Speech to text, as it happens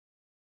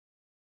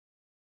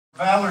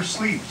Valor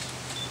sleeps.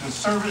 The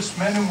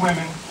servicemen and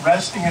women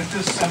resting at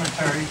this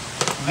cemetery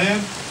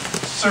live,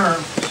 serve,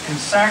 and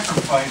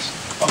sacrifice,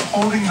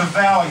 upholding the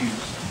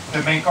values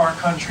that make our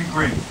country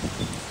great.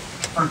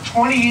 For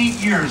 28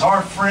 years,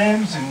 our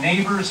friends and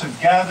neighbors have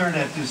gathered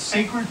at this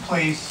sacred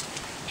place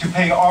to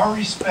pay our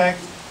respect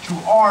to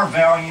our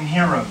valiant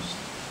heroes,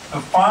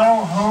 the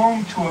final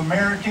home to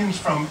Americans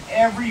from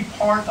every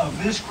part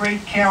of this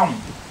great county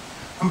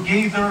who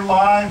gave their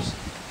lives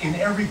in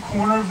every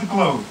corner of the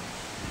globe.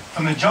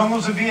 From the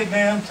jungles of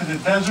Vietnam to the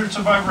deserts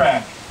of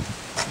Iraq,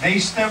 they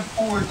stepped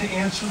forward to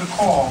answer the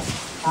call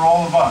for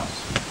all of us.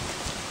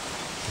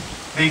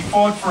 They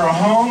fought for a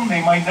home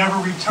they might never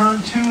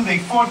return to. They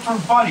fought for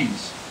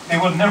buddies they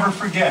would never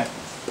forget.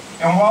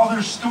 And while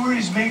their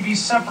stories may be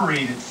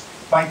separated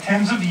by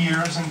tens of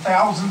years and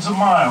thousands of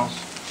miles,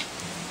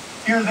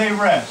 here they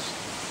rest,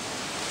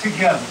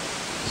 together,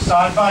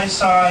 side by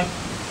side,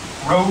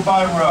 row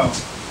by row,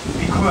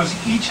 because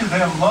each of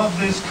them loved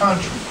this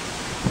country.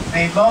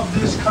 They love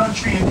this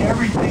country and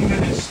everything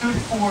that it stood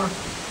for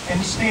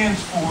and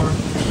stands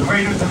for,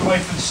 greater than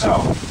life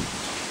itself.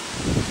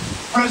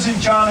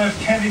 President John F.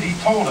 Kennedy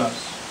told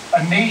us,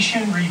 a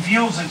nation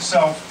reveals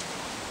itself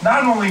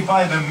not only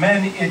by the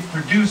men it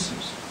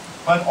produces,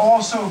 but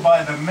also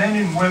by the men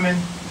and women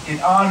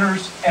it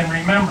honors and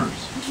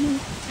remembers.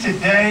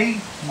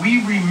 Today,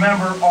 we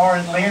remember our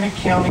Atlantic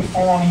County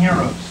fallen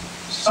heroes,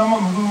 some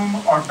of whom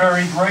are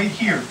buried right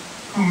here,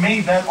 who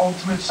made that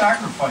ultimate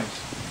sacrifice.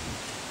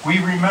 We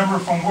remember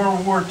from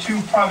World War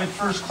II Private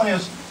First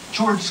Class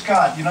George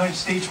Scott, United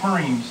States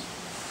Marines.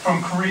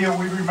 From Korea,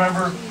 we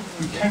remember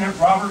Lieutenant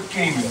Robert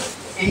Gaiman,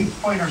 8th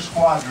Fighter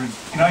Squadron,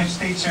 United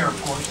States Air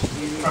Force.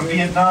 From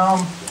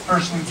Vietnam,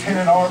 First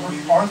Lieutenant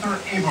Arthur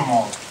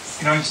Abramoff,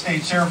 United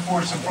States Air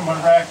Force. And from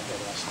Iraq,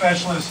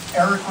 Specialist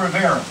Eric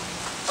Rivera,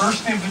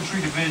 1st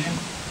Infantry Division,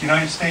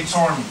 United States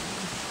Army.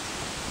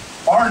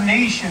 Our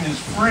nation is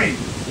free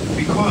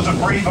because of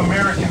brave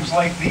Americans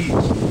like these,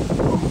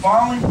 who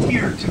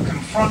volunteered to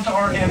confront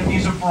our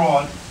enemies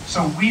abroad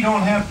so we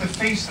don't have to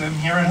face them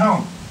here at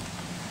home.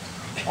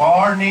 While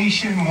our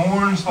nation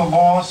mourns the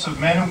loss of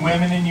men and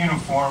women in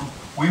uniform,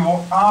 we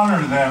will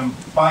honor them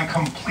by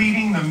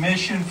completing the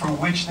mission for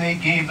which they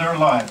gave their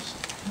lives,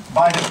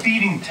 by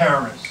defeating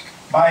terrorists,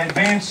 by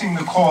advancing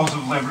the cause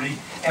of liberty,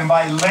 and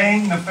by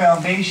laying the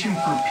foundation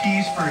for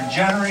peace for a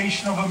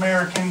generation of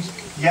Americans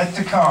yet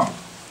to come.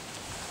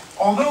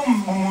 Although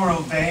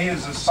Memorial Day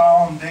is a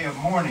solemn day of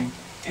mourning,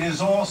 it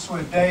is also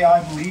a day,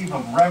 I believe,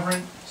 of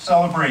reverent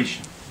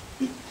celebration.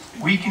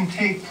 We can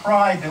take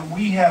pride that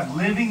we have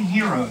living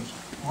heroes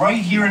right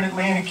here in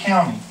Atlantic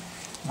County,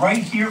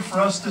 right here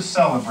for us to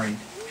celebrate.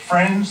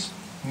 Friends,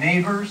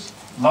 neighbors,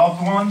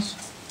 loved ones.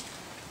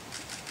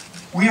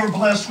 We are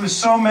blessed with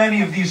so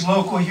many of these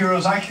local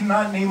heroes. I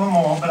cannot name them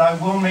all, but I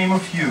will name a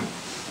few.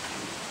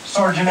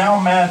 Sergeant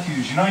Al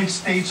Matthews, United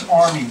States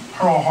Army,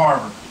 Pearl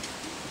Harbor.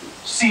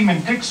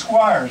 Seaman Dick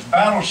Squires,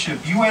 Battleship,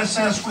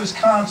 USS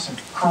Wisconsin,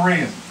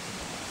 Korea.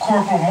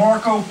 Corporal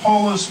Marco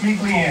Polo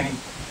Smigliani,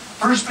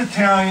 1st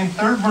Battalion,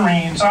 3rd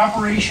Marines,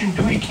 Operation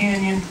Dewey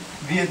Canyon,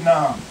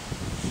 Vietnam.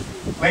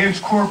 Lance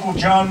Corporal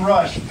John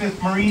Rush,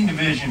 5th Marine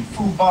Division,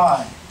 Phu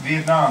Bai,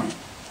 Vietnam.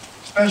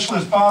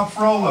 Specialist Bob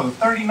Frollo,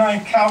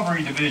 39th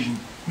Cavalry Division,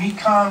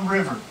 Mekong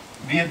River,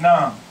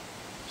 Vietnam.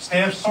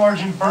 Staff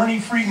Sergeant Bernie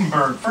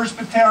Friedenberg, 1st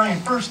Battalion,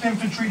 1st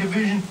Infantry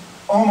Division,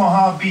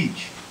 Omaha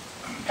Beach.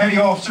 Petty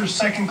Officer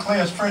 2nd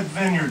Class Fred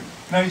Vineyard,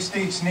 United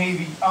States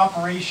Navy,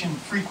 Operation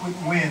Frequent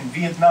Wind,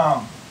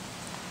 Vietnam.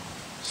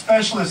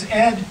 Specialist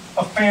Ed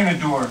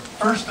Afanador,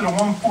 1st of the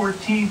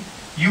 114th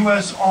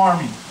U.S.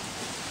 Army.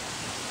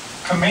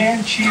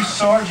 Command Chief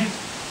Sergeant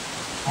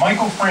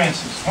Michael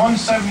Francis,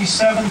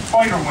 177th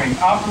Fighter Wing,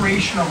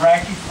 Operation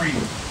Iraqi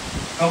Freedom.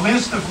 The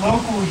list of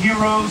local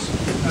heroes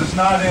does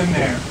not end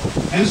there.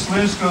 This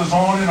list goes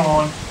on,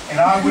 and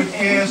I would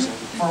ask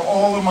for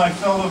all of my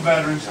fellow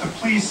veterans to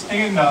please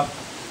stand up.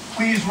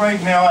 Please, right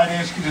now, I'd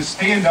ask you to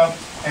stand up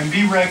and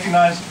be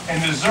recognized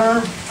and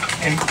deserve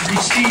and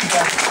receive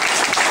that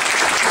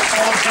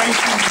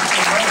celebration that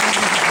you rightly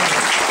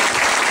deserve.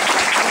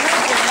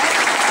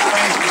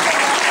 Thank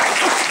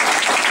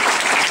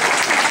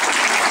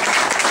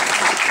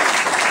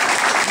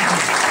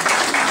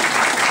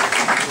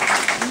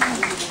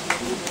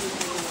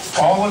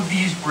you. All of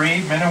these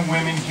brave men and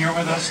women here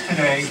with us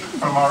today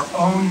from our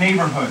own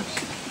neighborhoods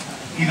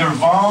either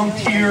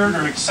volunteered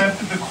or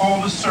accepted the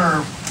call to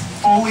serve,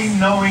 fully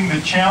knowing the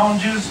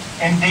challenges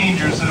and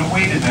dangers that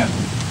awaited them.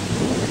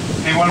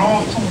 They went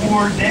off to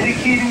war,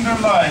 dedicating their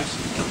lives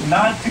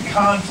not to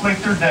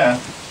conflict or death,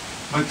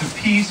 but to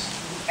peace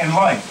and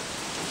life.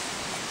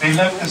 They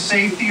left the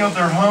safety of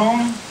their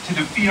home to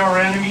defeat our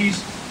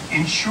enemies,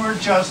 ensure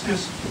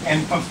justice,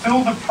 and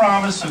fulfill the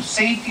promise of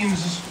safety and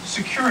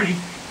security,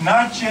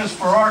 not just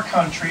for our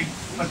country,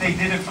 but they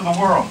did it for the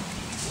world.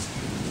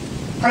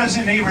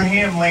 President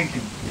Abraham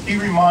Lincoln, he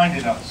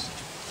reminded us,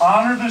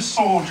 honor the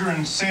soldier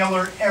and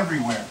sailor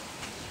everywhere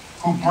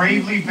who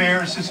bravely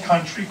bears his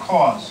country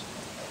cause.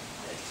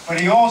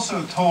 But he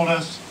also told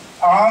us,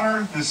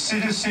 honor the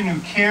citizen who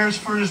cares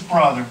for his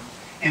brother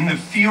in the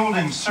field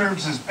and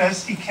serves as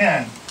best he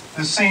can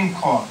the same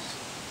cause.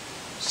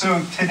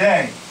 So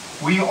today,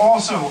 we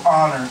also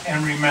honor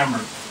and remember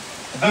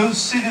those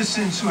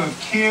citizens who have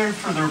cared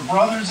for their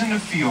brothers in the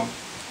field,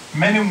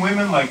 men and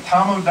women like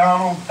Tom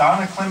O'Donnell,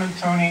 Donna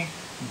Clementoni,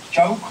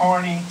 Joe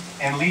Carney,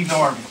 and Lee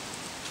Darby.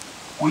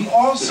 We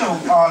also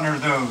honor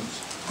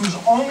those whose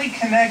only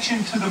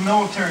connection to the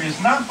military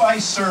is not by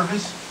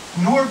service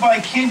nor by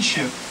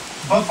kinship,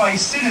 but by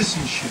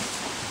citizenship.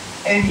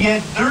 And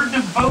yet their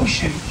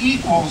devotion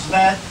equals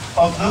that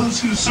of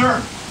those who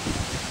serve.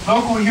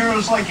 Local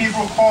heroes like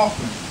April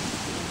Kaufman.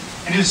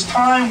 It is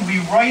time we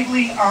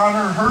rightly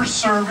honor her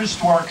service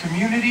to our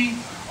community,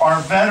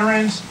 our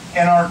veterans,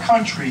 and our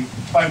country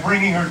by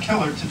bringing her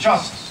killer to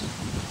justice.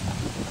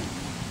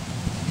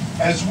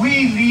 As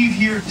we leave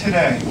here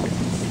today,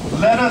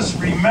 let us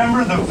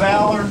remember the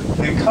valor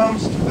that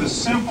comes through the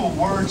simple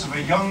words of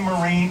a young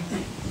Marine.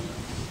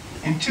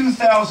 In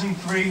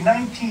 2003,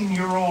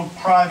 19-year-old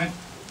Private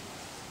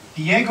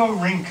Diego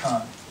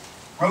Rincon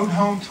wrote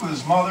home to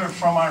his mother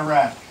from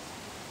Iraq,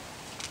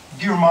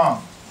 "Dear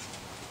Mom,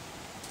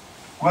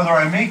 whether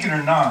I make it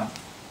or not,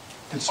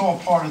 it's all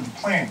part of the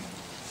plan.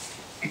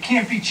 It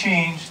can't be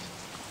changed,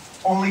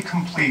 only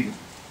completed.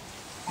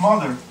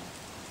 Mother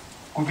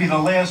will be the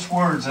last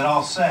words that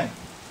I'll say.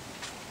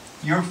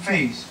 Your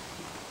face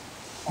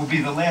will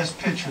be the last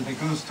picture that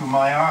goes through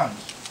my eyes.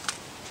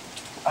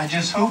 I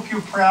just hope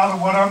you're proud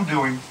of what I'm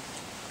doing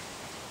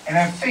and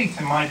have faith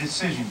in my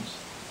decisions.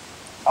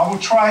 I will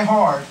try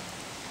hard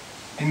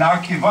and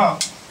not give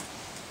up.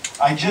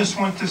 I just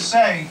want to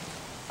say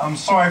I'm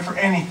sorry for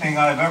anything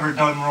I've ever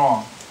done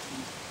wrong.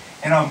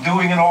 And I'm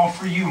doing it all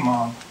for you,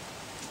 Mom.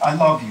 I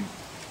love you."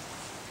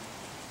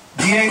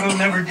 Diego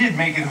never did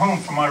make it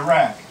home from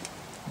Iraq,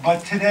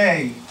 but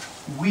today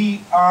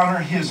we honor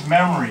his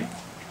memory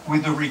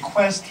with the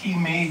request he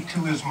made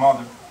to his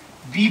mother.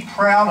 Be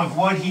proud of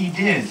what he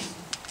did.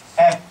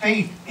 Have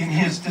faith in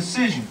his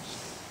decisions.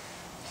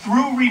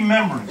 Through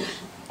remembrance,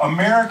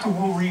 America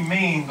will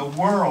remain the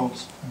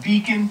world's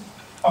beacon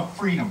of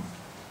freedom.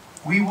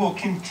 We will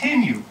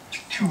continue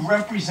to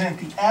represent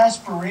the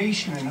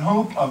aspiration and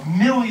hope of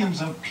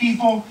millions of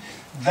people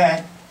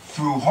that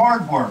through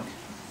hard work,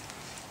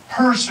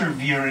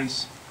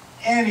 perseverance,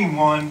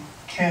 anyone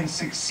can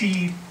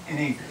succeed in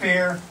a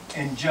fair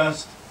and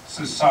just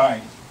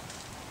society.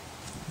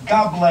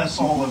 God bless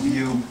all of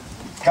you.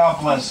 God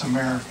bless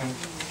America.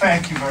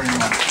 Thank you very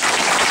much.